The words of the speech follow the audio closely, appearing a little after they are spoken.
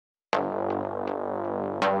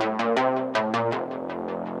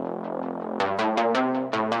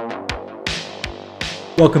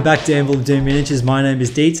Welcome back to Anvil of Doom Miniatures. My name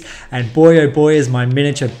is Deets, and boy oh boy has my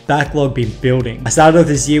miniature backlog been building. I started off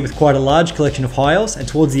this year with quite a large collection of high elves, and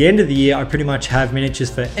towards the end of the year I pretty much have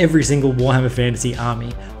miniatures for every single Warhammer Fantasy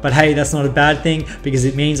army. But hey, that's not a bad thing because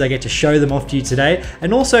it means I get to show them off to you today,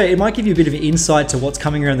 and also it might give you a bit of an insight to what's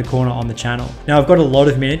coming around the corner on the channel. Now I've got a lot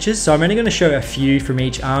of miniatures, so I'm only going to show a few from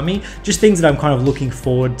each army, just things that I'm kind of looking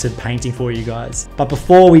forward to painting for you guys. But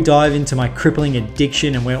before we dive into my crippling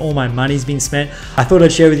addiction and where all my money's been spent, I thought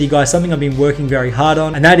I'd share with you guys something I've been working very hard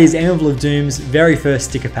on, and that is Anvil of Doom's very first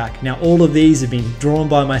sticker pack. Now all of these have been drawn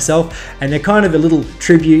by myself, and they're kind of a little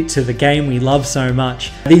tribute to the game we love so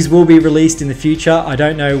much. These will be released in the future, I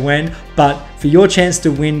don't know when, but for your chance to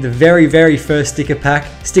win the very first sticker pack,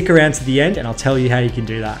 stick around to the end and I'll tell you how you can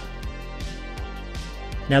do that.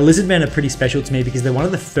 Now Lizardmen are pretty special to me because they're one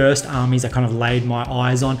of the first armies I kind of laid my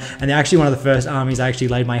eyes on, and they're actually one of the first armies I actually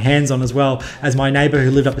laid my hands on as well, as my neighbor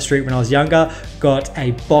who lived up the street when I was younger got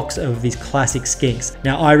a box of these classic skinks.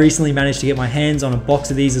 Now I recently managed to get my hands on a box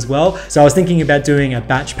of these as well, so I was thinking about doing a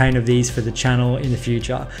batch paint of these for the channel in the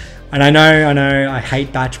future. And I know I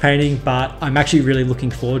hate batch painting, but I'm actually really looking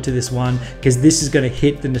forward to this one because this is going to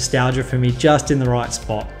hit the nostalgia for me just in the right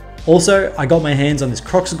spot. Also, I got my hands on this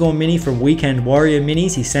Croxagorn mini from Weekend Warrior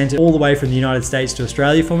Minis. He sent it all the way from the United States to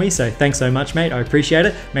Australia for me, so thanks so much, mate. I appreciate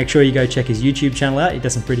it. Make sure you go check his YouTube channel out. He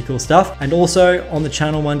does some pretty cool stuff. And also on the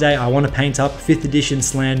channel one day, I want to paint up 5th edition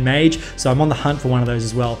Slan Mage, so I'm on the hunt for one of those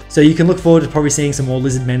as well. So you can look forward to probably seeing some more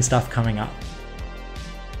Lizardmen stuff coming up.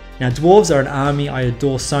 Now dwarves are an army I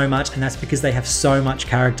adore so much, and that's because they have so much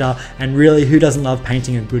character, and really who doesn't love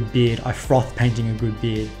painting a good beard? I froth painting a good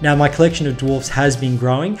beard. Now my collection of dwarves has been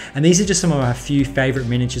growing, and these are just some of my few favourite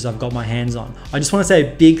miniatures I've got my hands on. I just want to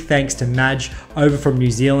say a big thanks to Madge over from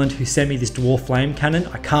New Zealand who sent me this dwarf flame cannon.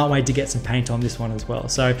 I can't wait to get some paint on this one as well,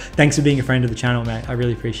 so thanks for being a friend of the channel, mate. I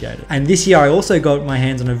really appreciate it. And this year I also got my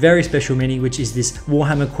hands on a very special mini, which is this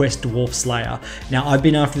Warhammer Quest Dwarf Slayer. Now I've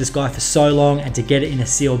been after this guy for so long, and to get it in a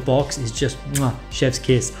sealed box is just chef's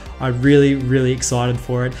kiss. I'm really excited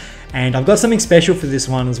for it, and I've got something special for this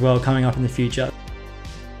one as well coming up in the future.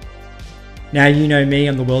 Now you know me,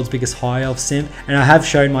 I'm the world's biggest high elf simp, and I have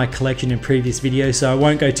shown my collection in previous videos, so I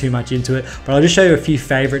won't go too much into it, but I'll just show you a few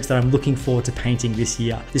favorites that I'm looking forward to painting this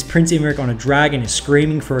year. This Prince Imric on a dragon is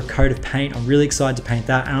screaming for a coat of paint. I'm really excited to paint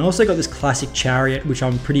that, and I also got this classic chariot which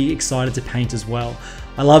I'm pretty excited to paint as well.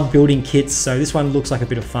 I love building kits, so this one looks like a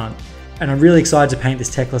bit of fun. And I'm really excited to paint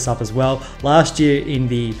this Teclis up as well. Last year in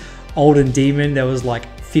the Olden Demon, there was like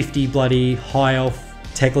 50 bloody high elf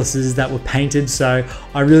Teclises that were painted, so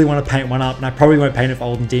I really want to paint one up, and I probably won't paint it for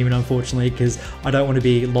Olden Demon unfortunately because I don't want to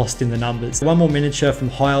be lost in the numbers. One more miniature from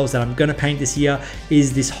high elves that I'm going to paint this year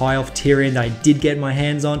is this high elf Tyrion that I did get my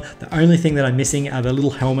hands on. The only thing that I'm missing are the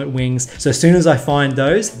little helmet wings, so as soon as I find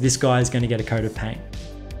those, this guy is going to get a coat of paint.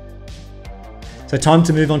 So time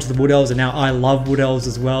to move on to the Wood Elves, and now I love Wood Elves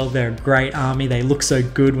as well. They're a great army. They look so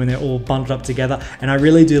good when they're all bundled up together, and I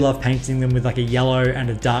really do love painting them with like a yellow and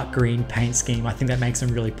a dark green paint scheme. I think that makes them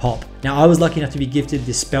really pop. Now I was lucky enough to be gifted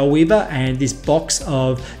this Spellweaver and this box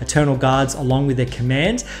of Eternal Guards along with their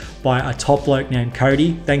command by a top bloke named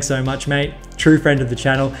Cody. Thanks so much, mate. True friend of the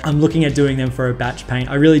channel. I'm looking at doing them for a batch paint.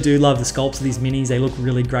 I really do love the sculpts of these minis. They look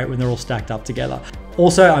really great when they're all stacked up together.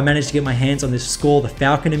 Also, I managed to get my hands on this Score the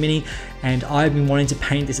Falconer mini, and I've been wanting to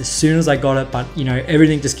paint this as soon as I got it, but you know,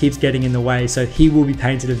 everything just keeps getting in the way, so he will be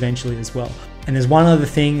painted eventually as well. And there's one other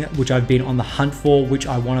thing which I've been on the hunt for, which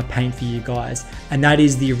I want to paint for you guys, and that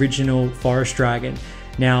is the original Forest Dragon.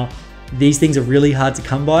 Now, these things are really hard to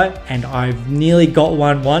come by, and I've nearly got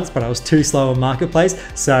one once, but I was too slow on Marketplace,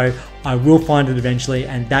 so I will find it eventually,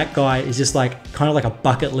 and that guy is just like kind of like a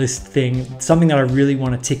bucket list thing, something that I really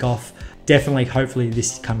want to tick off, definitely, hopefully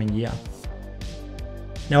this coming year.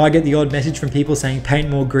 Now I get the odd message from people saying paint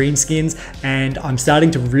more green skins, and I'm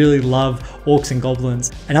starting to really love orcs and goblins.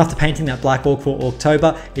 And after painting that black orc for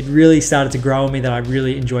October, it really started to grow on me that I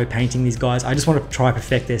really enjoy painting these guys. I just want to try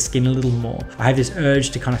perfect their skin a little more. I have this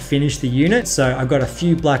urge to kind of finish the unit, so I've got a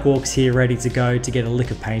few black orcs here ready to go to get a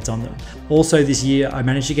lick of paint on them. Also this year, I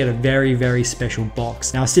managed to get a very special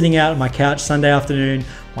box. Now I was sitting out on my couch Sunday afternoon,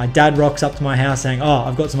 my dad rocks up to my house saying, "Oh,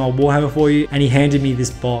 I've got some old Warhammer for you," and he handed me this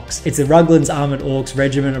box. It's a Rugland's Armored Orcs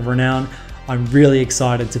Regiment of Renown. I'm really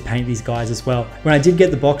excited to paint these guys as well. When I did get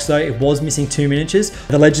the box though, it was missing 2 miniatures.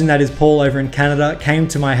 The legend that is Paul over in Canada came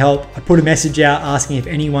to my help. I put a message out asking if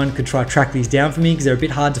anyone could try track these down for me because they're a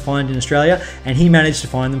bit hard to find in Australia, and he managed to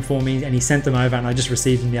find them for me and he sent them over, and I just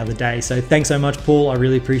received them the other day. So thanks so much, Paul. I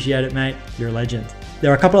really appreciate it, mate. You're a legend.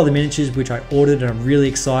 There are a couple other miniatures which I ordered and I'm really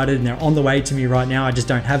excited, and they're on the way to me right now. I just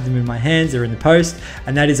don't have them in my hands, they're in the post,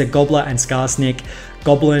 and that is a Gobbler and Skarsnik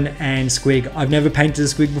Goblin and Squig. I've never painted a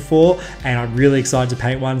Squig before and I'm really excited to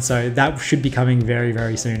paint one, so that should be coming very,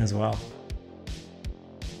 very soon as well.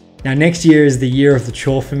 Now next year is the year of the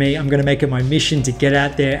Chorf for me. I'm going to make it my mission to get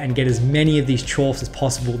out there and get as many of these Chorfs as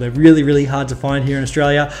possible. They're really, really hard to find here in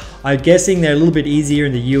Australia. I'm guessing they're a little bit easier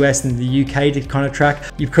in the US and the UK to kind of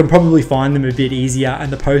track. You can probably find them a bit easier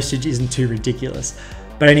and the postage isn't too ridiculous.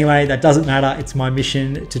 But anyway, that doesn't matter. It's my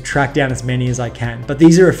mission to track down as many as I can. But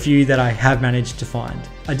these are a few that I have managed to find.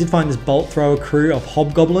 I did find this bolt thrower crew of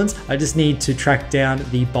hobgoblins. I just need to track down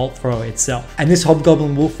the bolt thrower itself. And this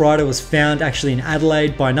hobgoblin wolf rider was found actually in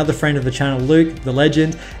Adelaide by another friend of the channel, Luke, the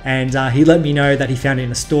legend. And he let me know that he found it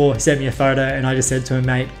in a store. He sent me a photo and I just said to him,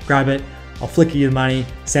 mate, grab it. I'll flicker you the money,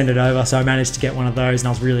 send it over. So I managed to get one of those and I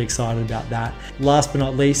was really excited about that. Last but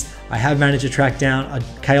not least, I have managed to track down a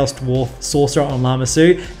Chaos Dwarf Sorcerer on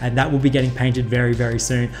Lamassu, and that will be getting painted very, very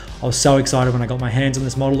soon. I was so excited when I got my hands on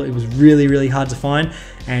this model. It was really, really hard to find,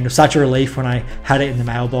 and it was such a relief when I had it in the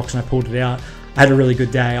mailbox and I pulled it out. I had a really good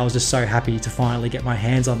day. I was just so happy to finally get my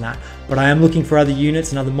hands on that. But I am looking for other units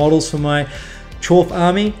and other models for my Chorf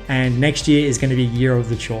army, and next year is going to be Year of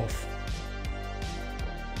the Chorf.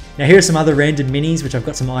 Now here are some other random minis which I've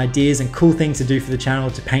got some ideas and cool things to do for the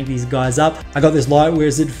channel to paint these guys up. I got this light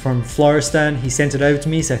wizard from Floristan. He sent it over to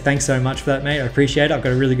me, so thanks so much for that, mate. I appreciate it. I've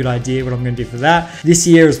got a really good idea what I'm going to do for that. This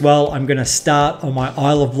year as well, I'm going to start on my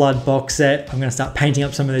Isle of Blood box set. I'm going to start painting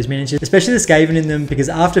up some of those miniatures, especially the Skaven in them, because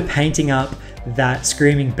after painting up that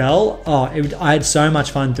Screaming Bell, I had so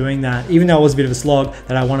much fun doing that, even though it was a bit of a slog,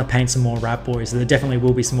 that I want to paint some more Rat Boys. So there definitely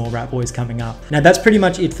will be some more Rat Boys coming up. Now that's pretty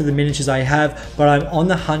much it for the miniatures I have, but I'm on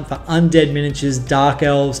the hunt for undead miniatures, dark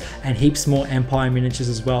elves, and heaps more Empire miniatures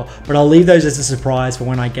as well. But I'll leave those as a surprise for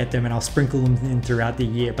when I get them, and I'll sprinkle them in throughout the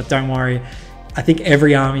year. But don't worry, I think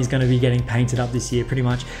every army is going to be getting painted up this year, pretty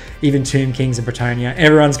much. Even Tomb Kings and Bretonnia,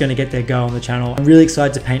 everyone's going to get their go on the channel. I'm really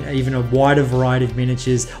excited to paint even a wider variety of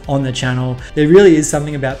miniatures on the channel. There really is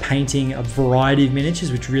something about painting a variety of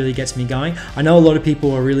miniatures which really gets me going. I know a lot of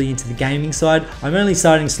people are really into the gaming side. I'm only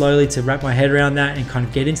starting slowly to wrap my head around that and kind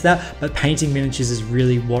of get into that, but painting miniatures is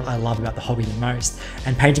really what I love about the hobby the most.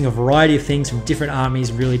 And painting a variety of things from different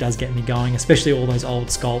armies really does get me going, especially all those old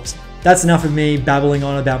sculpts. That's enough of me babbling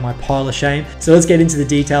on about my pile of shame. So let's get into the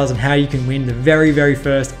details on how you can win the very, very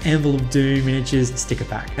first Anvil of Doom Miniatures sticker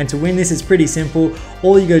pack. And to win this, it's pretty simple.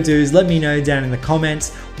 All you gotta do is let me know down in the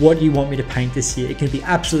comments what you want me to paint this year. It can be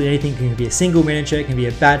absolutely anything. It can be a single miniature, it can be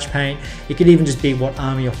a batch paint. It could even just be what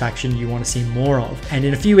army or faction you want to see more of. And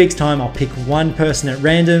in a few weeks time, I'll pick one person at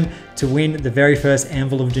random to win the very first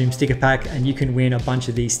Anvil of Doom sticker pack, and you can win a bunch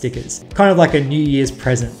of these stickers. Kind of like a New Year's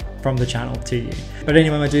present from the channel to you. But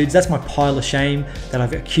anyway, my dudes, that's my pile of shame that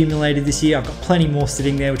I've accumulated this year. I've got plenty more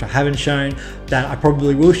sitting there which I haven't shown, that I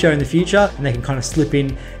probably will show in the future, and they can kind of slip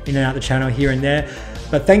in and out the channel here and there.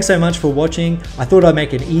 But thanks so much for watching. I thought I'd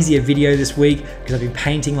make an easier video this week because I've been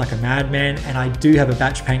painting like a madman, and I do have a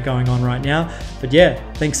batch paint going on right now. But yeah,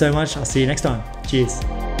 thanks so much. I'll see you next time. Cheers.